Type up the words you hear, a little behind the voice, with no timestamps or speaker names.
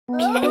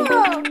Blue,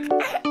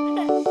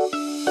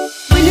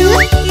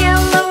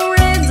 yellow,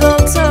 red, all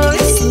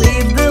toys.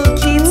 Little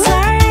kids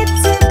are at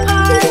the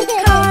park.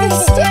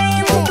 Cars,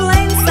 train,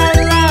 planes I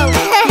love.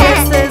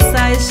 Yes, yes,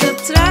 I should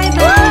try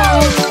them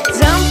all.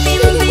 Jump in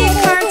the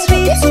car,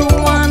 3,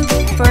 2, 1.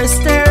 First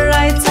the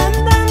right and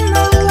then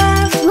the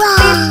left.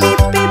 Beep,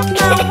 beep, beep,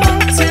 now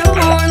hold to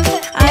horn.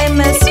 I'm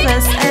as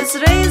fast as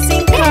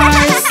racing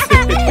cars.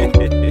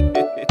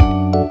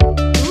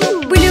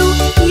 Blue,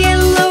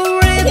 yellow,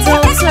 red,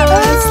 all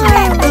toys.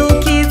 Little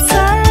kids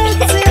are at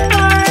the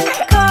park.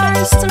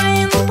 Cars,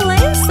 train,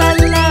 planes I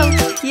love.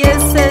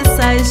 Yes, yes,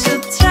 I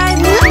should try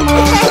them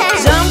all.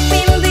 Jump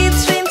in the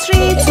train,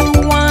 3,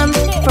 2, 1.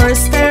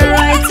 First the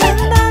right and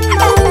then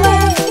the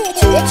left.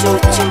 Choo choo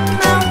choo,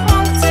 now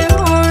hold the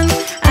horn.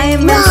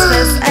 I'm as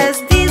fast as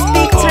these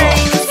big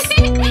trains.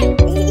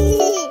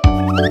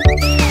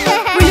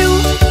 Blue,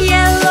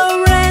 yellow,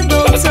 red,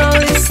 all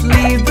toys.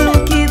 Little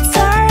kids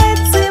are at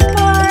the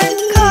park.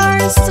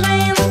 Cars,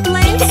 train,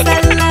 planes I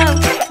love.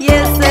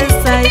 Yes, yes,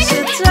 I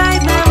should try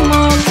them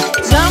all.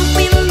 Jump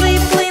in the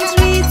plane,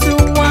 3, 2,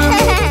 1.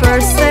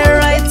 First the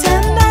right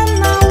and then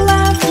the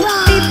left.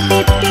 Beep,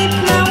 beep, beep,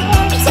 now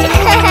hold the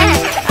horn.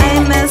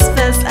 I'm as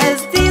fast as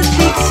these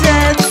big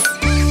jets.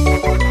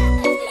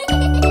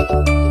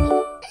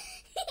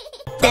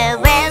 The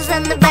wheels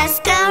on the bus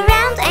go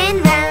round and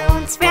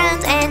round,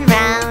 round and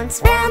round,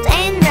 round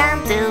and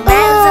round. The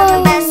wheels on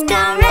the bus go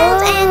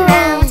round and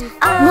round,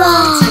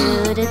 all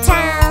through the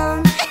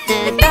town. The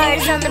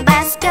doors on the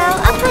bus go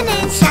open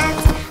and shut,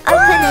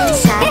 open and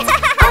shut,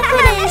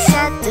 open and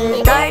shut. The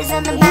doors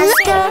on the bus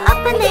go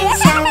open and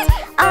shut,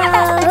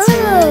 all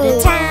through the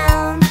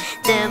town.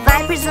 The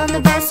wipers on the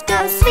bus go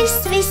swish,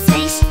 swish,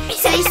 swish,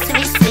 swish,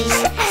 swish, swish, swish,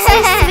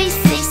 swish,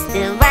 swish.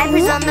 The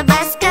wipers on the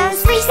bus go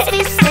swish,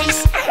 swish, swish,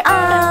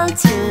 all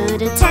through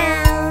the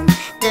town.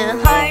 The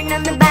horn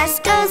on the bus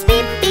goes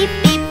beep, beep,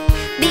 beep,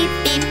 beep,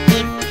 beep,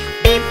 beep,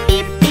 beep,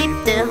 beep, beep.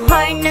 The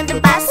horn on the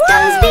bus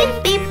goes beep,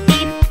 beep,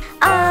 beep,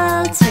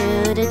 all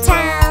through the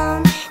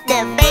town.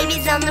 The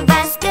babies on the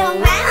bus go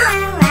wow,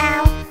 wow,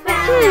 wow,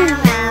 wow,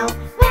 wow,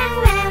 wow,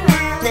 wow,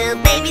 wow. The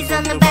babies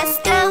on the bus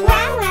go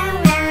wow, wow,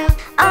 wow,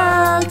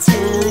 all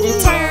through the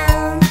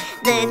town.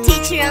 The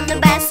teacher on the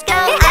bus go I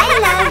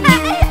love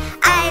you,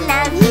 I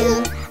love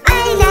you, I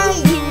love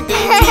you. The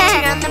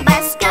teacher on the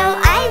bus go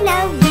I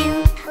love you,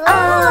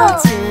 all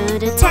through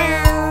the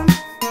town.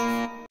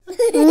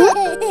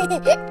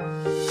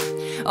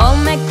 Old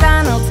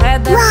Macdonald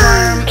had a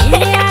farm,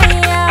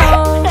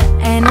 E-I-E-O.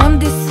 And on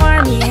this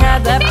farm he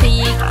had a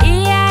pig,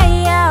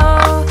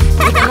 E-I-E-O.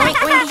 With a wink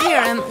wink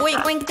here and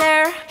wink wink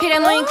there. Here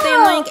and wink,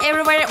 there wink,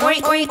 everywhere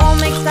wink wink. Old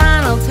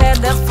Macdonald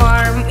had a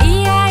farm,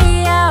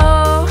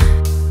 E-I-E-O.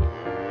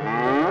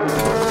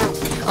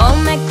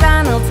 Old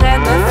Macdonald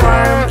had a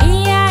farm,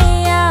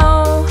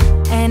 E-I-E-O.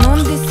 And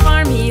on this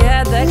farm he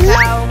had a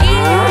cow,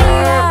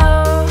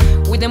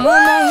 E-I-E-O. With a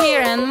moo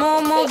here and moo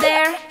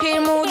there.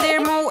 Here moo, there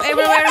moo,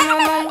 everywhere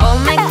moo.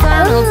 Old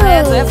Macdonald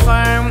had a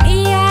farm,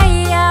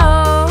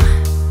 E-I-E-O.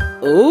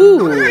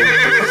 Ooh.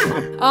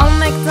 Old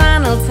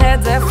Macdonald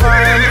had a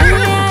farm,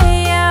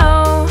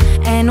 E-I-E-O.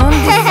 And on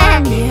this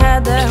farm he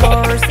had a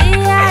horse,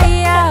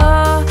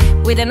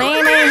 E-I-E-O. With a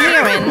neigh-neigh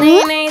here and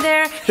neigh-neigh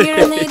there. Here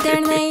and neigh,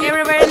 there neigh,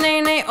 everywhere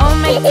neigh-neigh. Old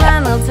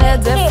Macdonald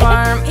had a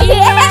farm,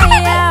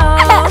 E-I-E-O.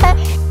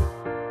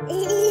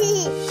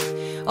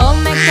 Old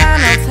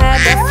Macdonald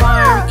had a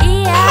farm,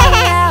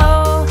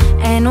 E-I-E-O.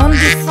 And on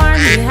this farm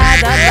he had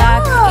a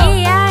duck,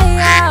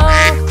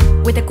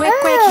 E-I-E-O. With a quick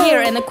quick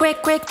here and a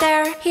quick quick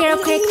there. Here a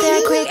quick, there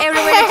a quick,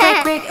 everywhere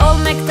quick quick.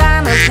 Old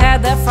Macdonald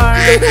had a farm,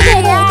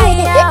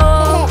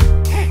 E-I-E-O.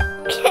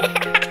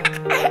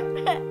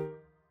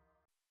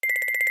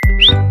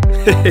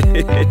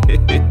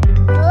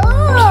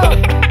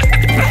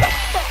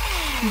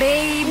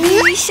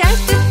 Baby shark,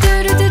 doo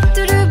doo doo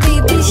doo doo.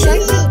 Baby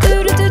shark,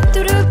 doo doo doo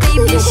doo doo.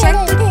 Baby shark,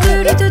 doo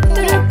doo doo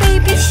doo doo.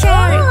 Baby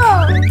shark.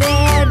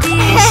 Daddy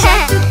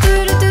shark, doo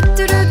doo doo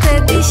doo doo.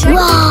 Daddy shark,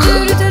 doo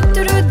doo doo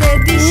doo doo.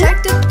 Daddy shark,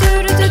 doo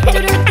doo doo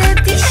doo doo.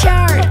 Daddy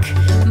shark.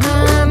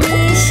 Mommy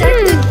shark,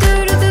 doo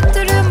doo doo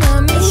doo doo.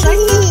 Mommy shark,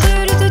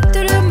 doo doo doo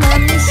doo doo.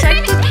 Mommy shark,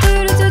 doo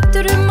doo doo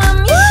doo doo.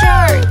 Mommy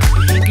shark.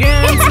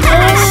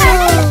 Grandma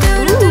shark,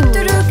 doo doo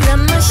doo doo.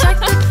 Grandma shark,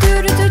 doo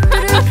doo doo doo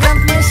doo.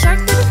 Grandma shark,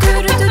 doo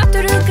doo doo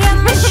doo doo.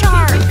 Grandma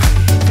shark.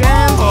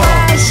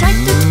 Grandpa shark,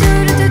 doo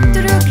doo doo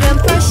doo doo.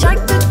 Grandpa shark,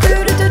 doo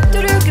doo doo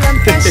doo doo.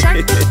 Grandpa shark,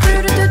 doo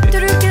doo doo doo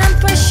doo.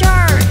 Grandpa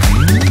shark.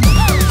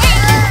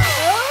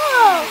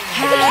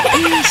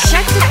 Happy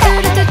shark, doo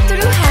doo doo doo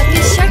doo. Happy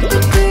shark, doo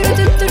doo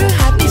doo doo doo.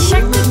 Happy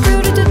shark, doo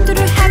doo doo doo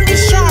doo. Happy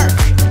shark.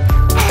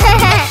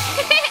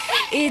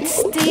 It's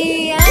the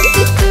end,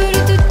 doo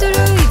doo doo doo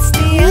doo. It's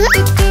the end,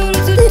 doo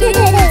doo doo doo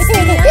doo. It's the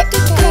end,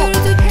 doo doo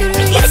doo doo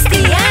doo. It's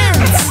the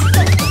end.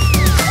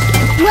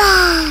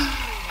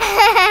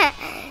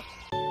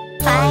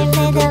 Five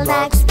little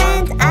ducks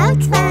went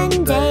out one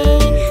day,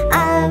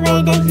 over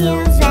the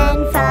hills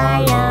and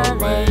far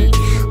away.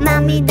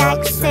 Mommy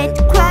duck said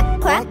quack,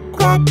 quack,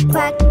 quack,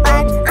 quack,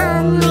 but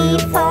only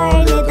 4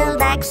 little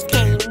ducks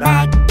came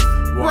back.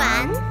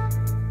 1,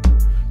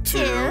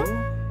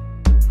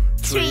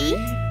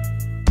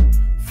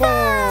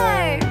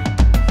 4.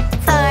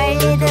 4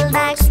 little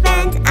ducks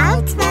went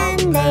out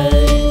one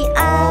day,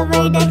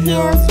 over the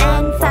hills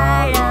and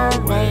far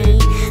away.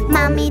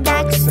 Mommy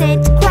duck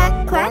said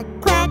quack, quack,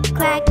 quack,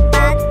 quack,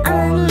 but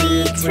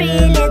only 3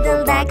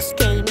 little ducks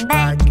came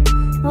back.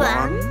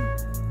 1,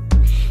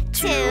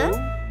 2,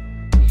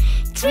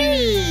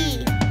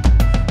 3.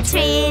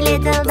 3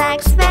 little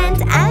ducks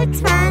went out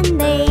one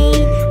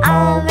day,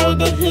 over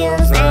the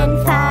hills and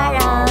far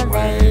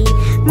away.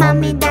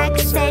 Mommy duck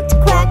said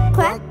quack,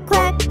 quack,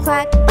 quack,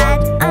 quack,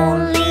 but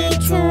only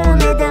 2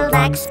 little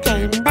ducks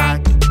came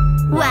back.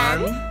 1,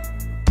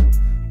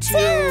 2.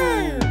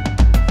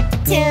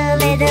 2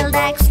 little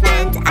ducks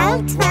went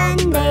out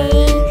one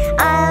day,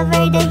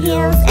 over the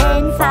hills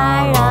and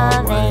far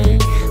away.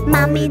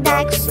 Mommy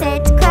duck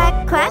said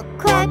quack, quack,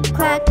 quack,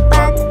 quack,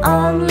 but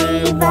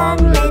only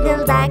 1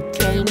 little duck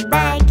came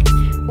back.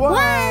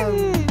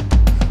 1.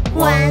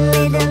 1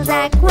 little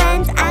duck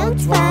went out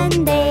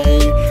one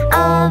day,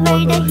 over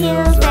the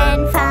hills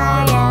and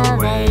far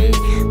away.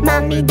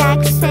 Mommy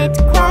duck said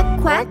quack,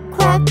 quack,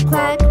 quack,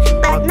 quack,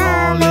 but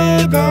no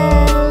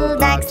little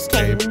ducks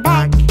came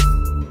back.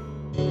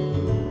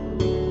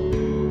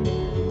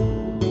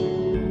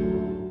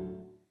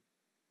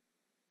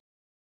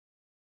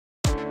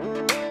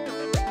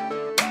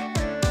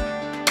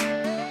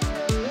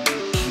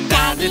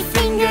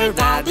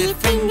 Daddy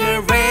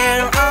finger,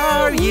 where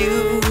are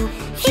you?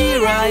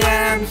 Here I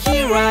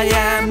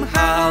am,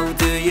 how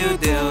do you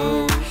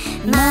do?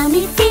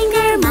 Mommy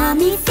finger,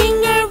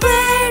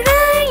 where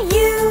are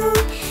you?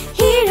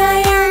 Here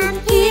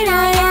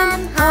I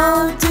am,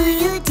 how do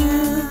you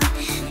do?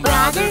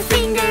 Brother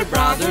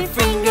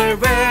finger,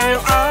 where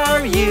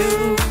are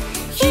you?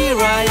 Here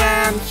I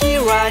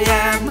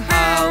am,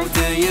 how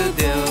do you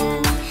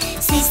do?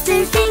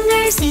 Sister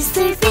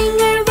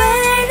finger,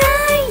 where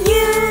are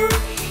you?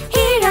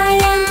 Here I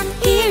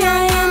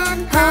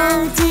am,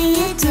 how do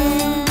you do?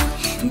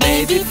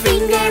 Baby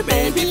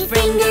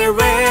finger,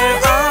 where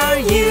are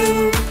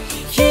you?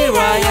 Here I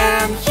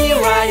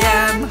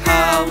am,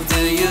 how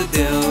do you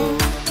do?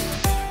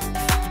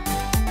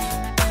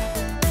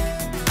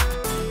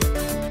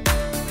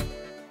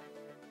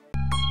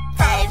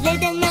 5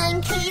 little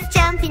monkeys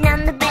jumping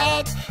on the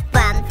bed.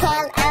 1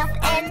 fell off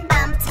and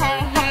bumped her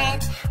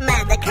head.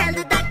 Mother called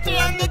the doctor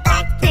and the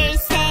doctor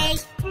said,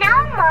 no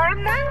more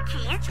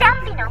monkeys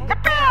jumping on the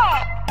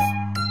bed.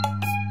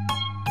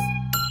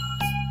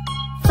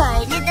 4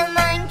 little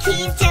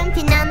monkeys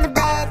jumping on the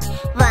bed.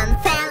 1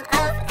 fell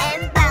off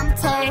and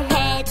bumped her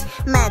head.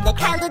 Mother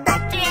called the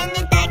doctor and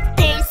the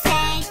doctor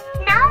said,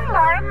 no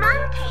more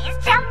monkeys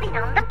jumping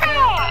on the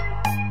bed.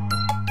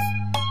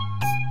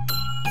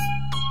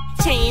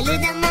 3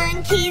 little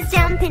monkeys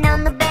jumping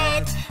on the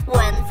bed.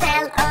 1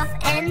 fell off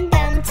and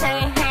bumped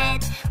her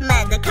head.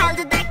 Mother called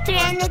the doctor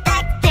and the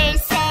doctor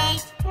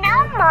said,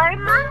 no more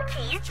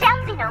monkeys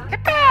jumping on the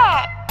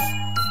bed.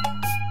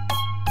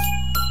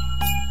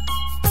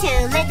 2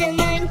 little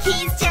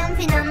monkeys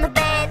jumping on the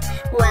bed.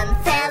 1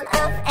 fell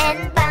off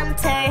and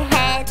bumped her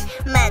head.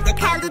 Mother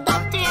called the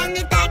doctor and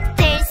the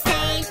doctor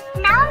said,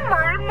 no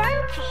more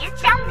monkeys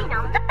jumping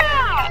on the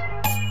bed.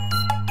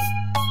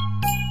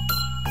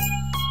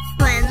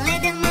 1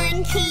 little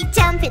monkey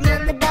jumping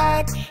on the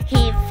bed.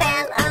 He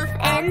fell off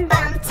and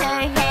bumped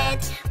her head.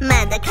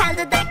 Mother called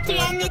the doctor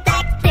and the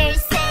doctor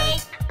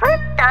said, put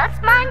those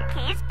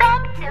monkeys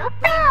back to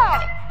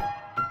bed.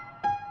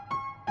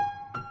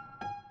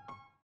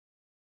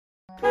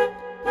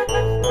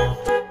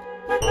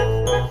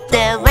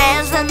 The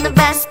wheels on the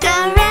bus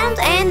go round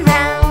and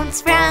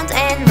round, round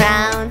and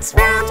round,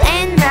 round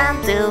and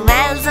round. The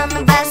wheels on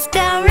the bus go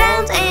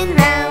round and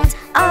round,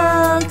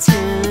 all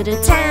through the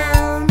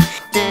town.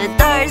 The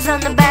doors on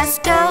the bus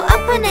go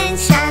open and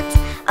shut,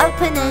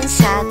 open and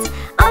shut,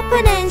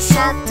 open and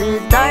shut. The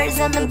doors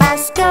on the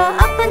bus go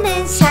open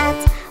and shut,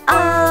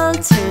 all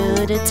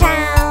through the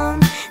town.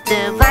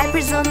 The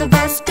wipers on the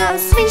bus go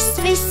swish,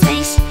 swish,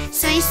 swish,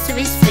 swish,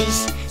 swish,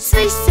 swish,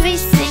 swish,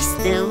 swish, swish.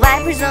 The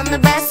wipers on the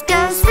bus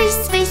go swish,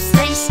 swish,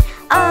 swish,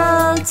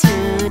 all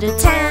through the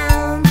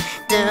town.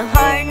 The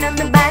horn on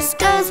the bus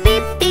goes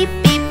beep, beep,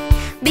 beep,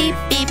 beep,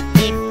 beep,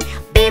 beep,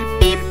 beep,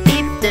 beep,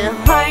 beep. The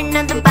horn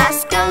on the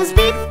bus goes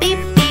beep, beep,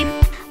 beep,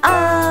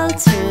 all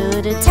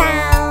through the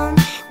town.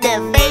 The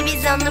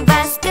babies on the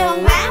bus go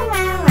wow,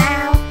 wow,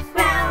 wow,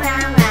 wow,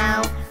 wow,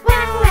 wow,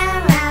 wow, wow,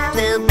 wow.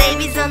 The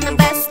babies on the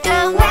bus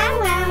go wow,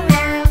 wow,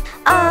 wow,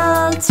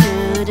 all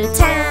through the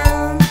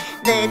town.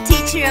 The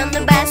teacher on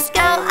the bus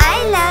go I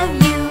love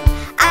you,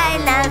 I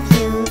love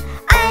you,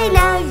 I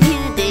love you.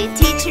 The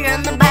teacher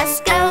on the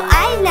bus go